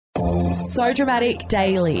So Dramatic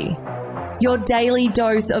Daily. Your daily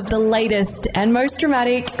dose of the latest and most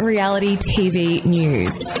dramatic reality TV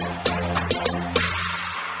news.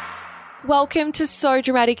 Welcome to So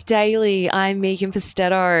Dramatic Daily. I'm Megan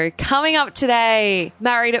Festetto. Coming up today,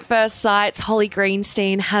 Married at First Sight's Holly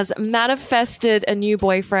Greenstein has manifested a new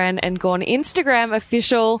boyfriend and gone Instagram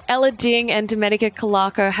official. Ella Ding and Domenica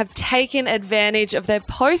Calarco have taken advantage of their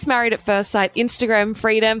post-Married at First Sight Instagram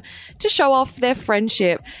freedom to show off their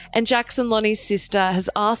friendship. And Jackson Lonnie's sister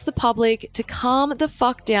has asked the public to calm the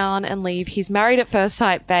fuck down and leave his Married at First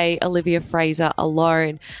Sight bae, Olivia Frazer,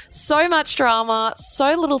 alone. So much drama,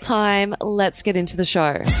 so little time. Let's get into the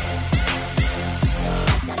show.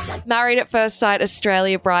 Married at First Sight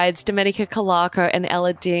Australia brides Domenica Calarco and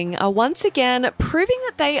Ella Ding are once again proving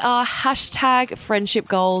that they are hashtag friendship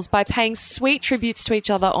goals by paying sweet tributes to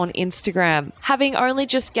each other on Instagram. Having only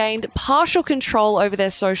just gained partial control over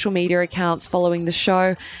their social media accounts following the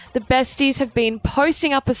show, the besties have been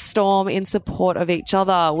posting up a storm in support of each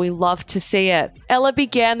other. We love to see it. Ella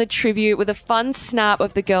began the tribute with a fun snap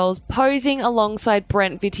of the girls posing alongside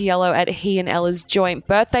Brent Vitiello at he and Ella's joint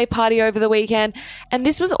birthday party over the weekend, and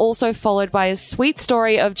this was also followed by a sweet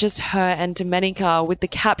story of just her and Domenica with the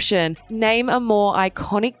caption, "Name a more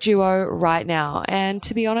iconic duo right now." And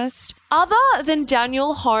to be honest, other than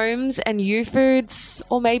Daniel Holmes and U-Foods,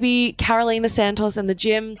 or maybe Carolina Santos and the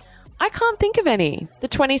gym, I can't think of any. The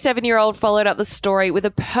 27-year-old followed up the story with a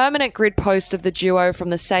permanent grid post of the duo from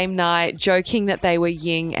the same night, joking that they were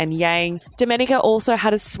yin and yang. Domenica also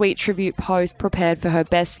had a sweet tribute post prepared for her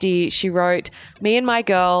bestie. She wrote, "Me and my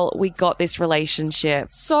girl, we got this relationship."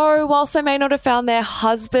 So whilst they may not have found their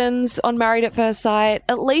husbands on Married at First Sight,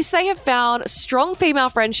 at least they have found strong female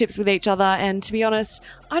friendships with each other, and to be honest,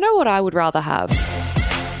 I know what I would rather have.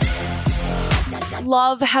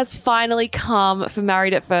 Love has finally come for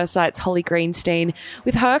Married at First Sight's Holly Greenstein,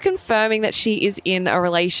 with her confirming that she is in a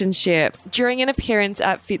relationship. During an appearance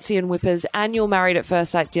at Fitzy and Whipper's annual Married at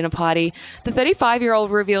First Sight dinner party, the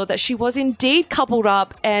 35-year-old revealed that she was indeed coupled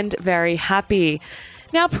up and very happy.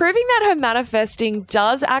 Now, proving that her manifesting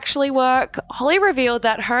does actually work, Holly revealed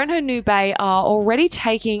that her and her new bae are already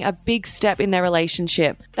taking a big step in their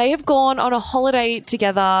relationship. They have gone on a holiday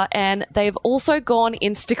together and they've also gone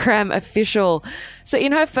Instagram official. So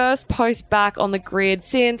in her first post back on the grid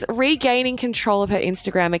since regaining control of her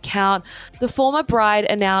Instagram account, the former bride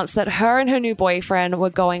announced that her and her new boyfriend were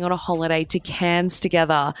going on a holiday to Cairns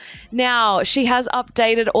together. Now, she has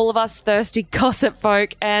updated all of us thirsty gossip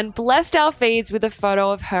folk and blessed our feeds with a photo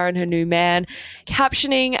of her and her new man,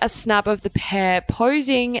 captioning a snap of the pair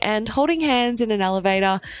posing and holding hands in an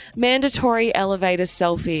elevator, mandatory elevator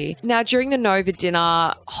selfie. Now, during the Nova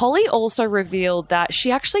dinner, Holly also revealed that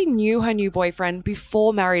she actually knew her new boyfriend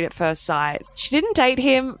before Married at First Sight. She didn't date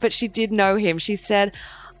him, but she did know him. She said,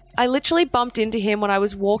 "I literally bumped into him when I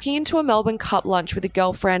was walking into a Melbourne Cup lunch with a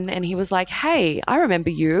girlfriend and he was like, 'Hey, I remember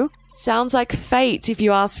you.' Sounds like fate, if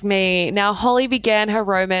you ask me." Now, Holly began her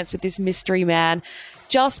romance with this mystery man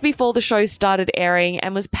just before the show started airing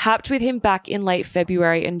and was papped with him back in late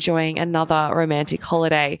February, enjoying another romantic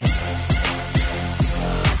holiday.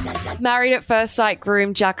 Married at First Sight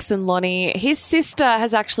groom Jackson Lonnie, his sister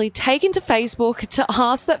has actually taken to Facebook to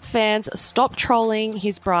ask that fans stop trolling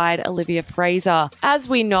his bride, Olivia Frazer. As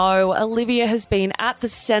we know, Olivia has been at the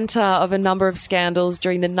centre of a number of scandals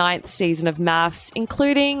during the 9th season of MAFS,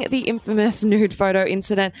 including the infamous nude photo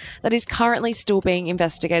incident that is currently still being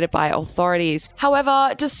investigated by authorities.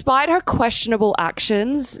 However, despite her questionable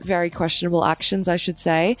actions, very questionable actions I should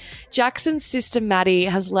say, Jackson's sister Maddie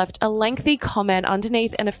has left a lengthy comment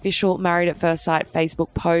underneath an official Married at First Sight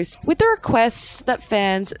Facebook post with the request that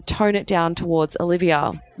fans tone it down towards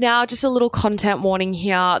Olivia. Now, just a little content warning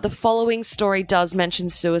here. The following story does mention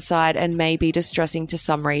suicide and may be distressing to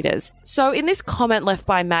some readers. So in this comment left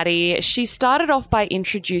by Maddie, she started off by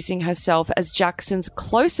introducing herself as Jackson's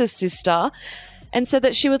closest sister and said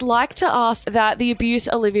that she would like to ask that the abuse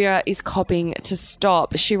Olivia is copying to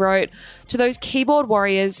stop. She wrote, "To those keyboard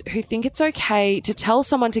warriors who think it's okay to tell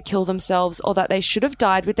someone to kill themselves or that they should have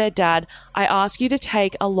died with their dad, I ask you to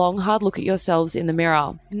take a long, hard look at yourselves in the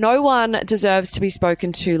mirror. No one deserves to be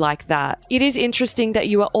spoken to like that. It is interesting that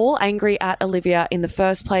you are all angry at Olivia in the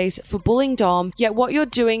first place for bullying Dom, yet what you're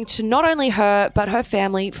doing to not only her, but her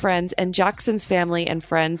family, friends, and Jackson's family and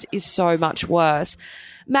friends is so much worse.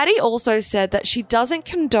 Maddie also said that she doesn't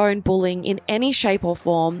condone bullying in any shape or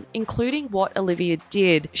form, including what Olivia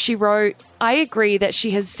did. She wrote, I agree that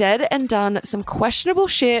she has said and done some questionable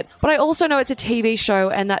shit, but I also know it's a TV show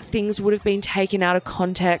and that things would have been taken out of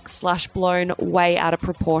context / blown way out of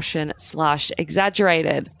proportion /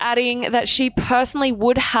 exaggerated. Adding that she personally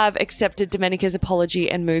would have accepted Domenica's apology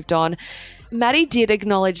and moved on. Maddie did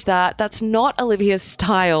acknowledge that that's not Olivia's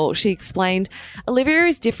style. She explained, Olivia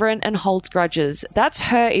is different and holds grudges. That's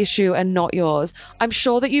her issue and not yours. I'm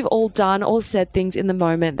sure that you've all done or said things in the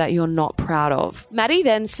moment that you're not proud of. Maddie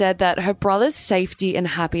then said that her brother's safety and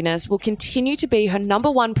happiness will continue to be her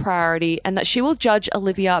number one priority and that she will judge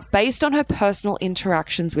Olivia based on her personal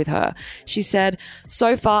interactions with her. She said,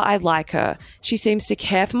 so far I like her. She seems to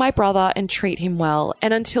care for my brother and treat him well.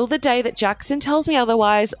 And until the day that Jackson tells me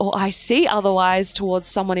otherwise or I see otherwise towards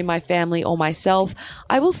someone in my family or myself,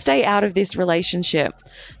 I will stay out of this relationship.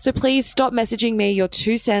 So please stop messaging me your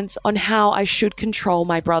 2 cents on how I should control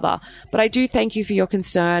my brother. But I do thank you for your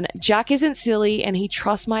concern. Jack isn't silly and he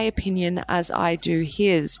trusts my opinion as I do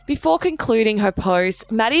his. Before concluding her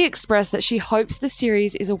post, Maddie expressed that she hopes the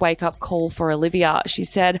series is a wake-up call for Olivia. She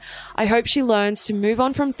said, I hope she learns to move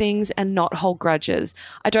on from things and not hold grudges.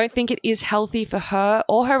 I don't think it is healthy for her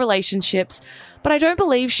or her relationships, but I don't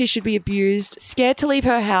believe she should be abused, scared to leave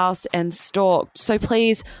her house, and stalked. So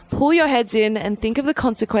please pull your heads in and think of the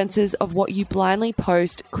consequences of what you blindly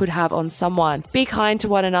post could have on someone. Be kind to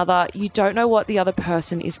one another. You don't know what the other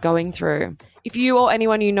person is going through. If you or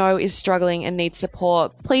anyone you know is struggling and needs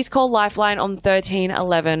support, please call Lifeline on 13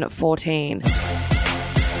 11 14.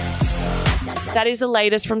 That is the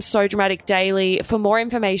latest from So Dramatic Daily. For more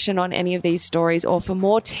information on any of these stories or for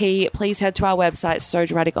more tea, please head to our website,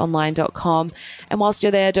 sodramaticonline.com. And whilst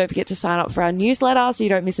you're there, don't forget to sign up for our newsletter so you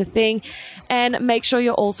don't miss a thing. And make sure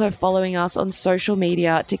you're also following us on social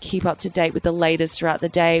media to keep up to date with the latest throughout the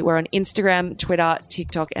day. We're on Instagram, Twitter,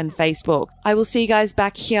 TikTok, and Facebook. I will see you guys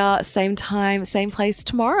back here, same time, same place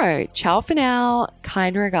tomorrow. Ciao for now.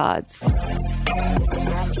 Kind regards.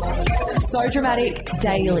 So Dramatic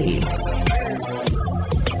Daily.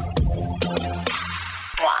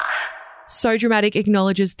 So Dramatic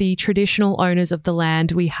acknowledges the traditional owners of the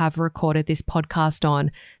land we have recorded this podcast on,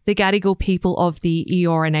 the Gadigal people of the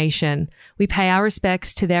Eora Nation. We pay our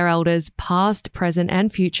respects to their elders, past, present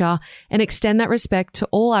and future, and extend that respect to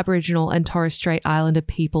all Aboriginal and Torres Strait Islander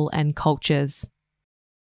people and cultures.